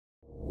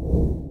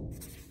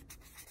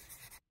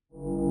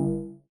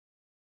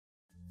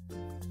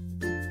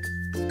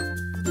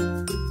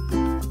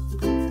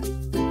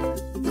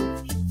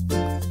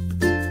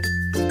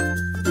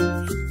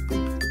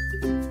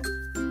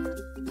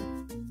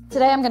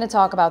Today I'm going to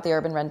talk about the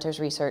urban renters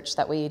research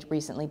that we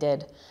recently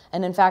did.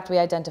 And in fact, we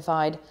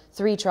identified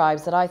 3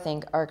 tribes that I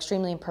think are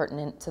extremely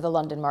pertinent to the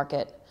London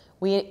market.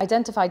 We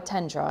identified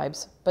 10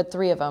 tribes, but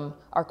 3 of them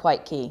are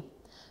quite key.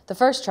 The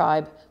first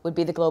tribe would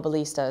be the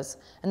globalistas.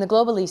 And the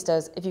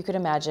globalistas, if you could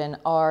imagine,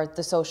 are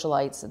the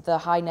socialites, the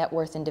high net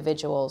worth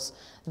individuals,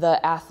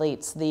 the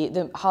athletes,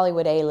 the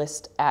Hollywood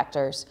A-list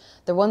actors,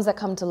 the ones that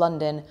come to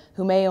London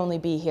who may only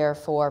be here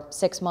for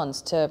 6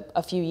 months to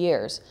a few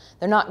years.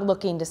 They're not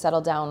looking to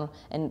settle down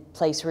and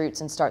place roots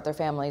and start their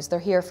families. They're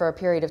here for a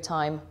period of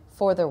time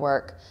for their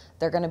work.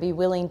 They're going to be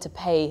willing to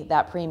pay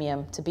that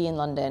premium to be in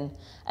London,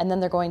 and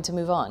then they're going to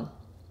move on.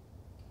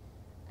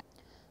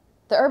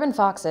 The urban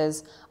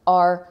foxes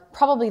are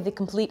probably the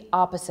complete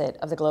opposite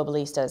of the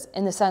globalistas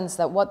in the sense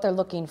that what they're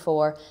looking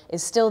for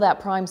is still that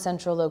prime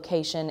central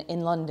location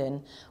in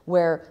London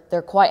where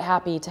they're quite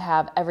happy to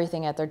have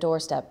everything at their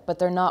doorstep, but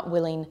they're not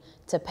willing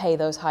to pay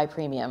those high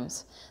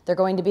premiums. They're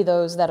going to be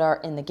those that are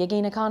in the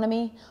gigging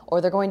economy,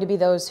 or they're going to be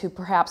those who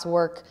perhaps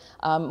work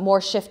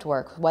more shift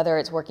work, whether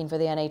it's working for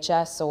the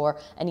NHS or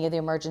any of the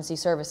emergency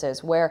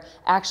services, where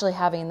actually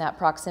having that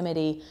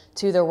proximity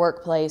to their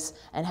workplace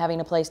and having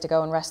a place to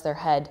go and rest their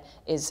head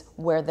is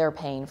where they're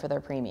paying for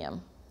their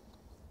premium.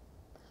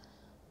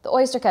 The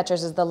oyster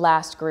catchers is the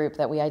last group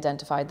that we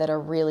identified that are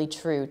really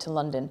true to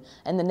London,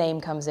 and the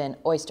name comes in,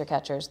 oyster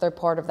catchers. They're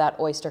part of that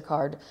Oyster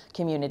card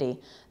community.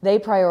 They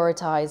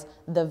prioritize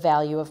the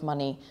value of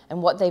money,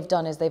 and what they've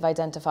done is they've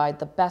identified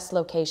the best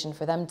location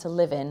for them to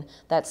live in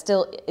that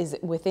still is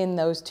within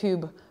those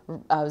tube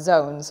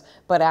zones,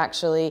 but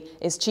actually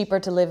is cheaper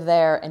to live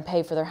there and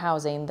pay for their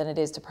housing than it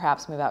is to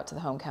perhaps move out to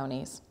the home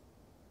counties.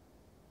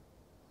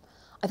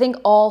 I think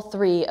all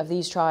 3 of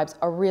these tribes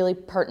are really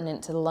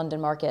pertinent to the London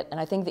market, and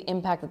I think the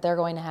impact that they're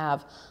going to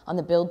have on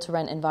the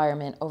build-to-rent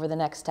environment over the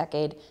next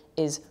decade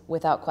is,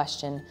 without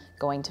question,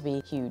 going to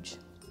be huge.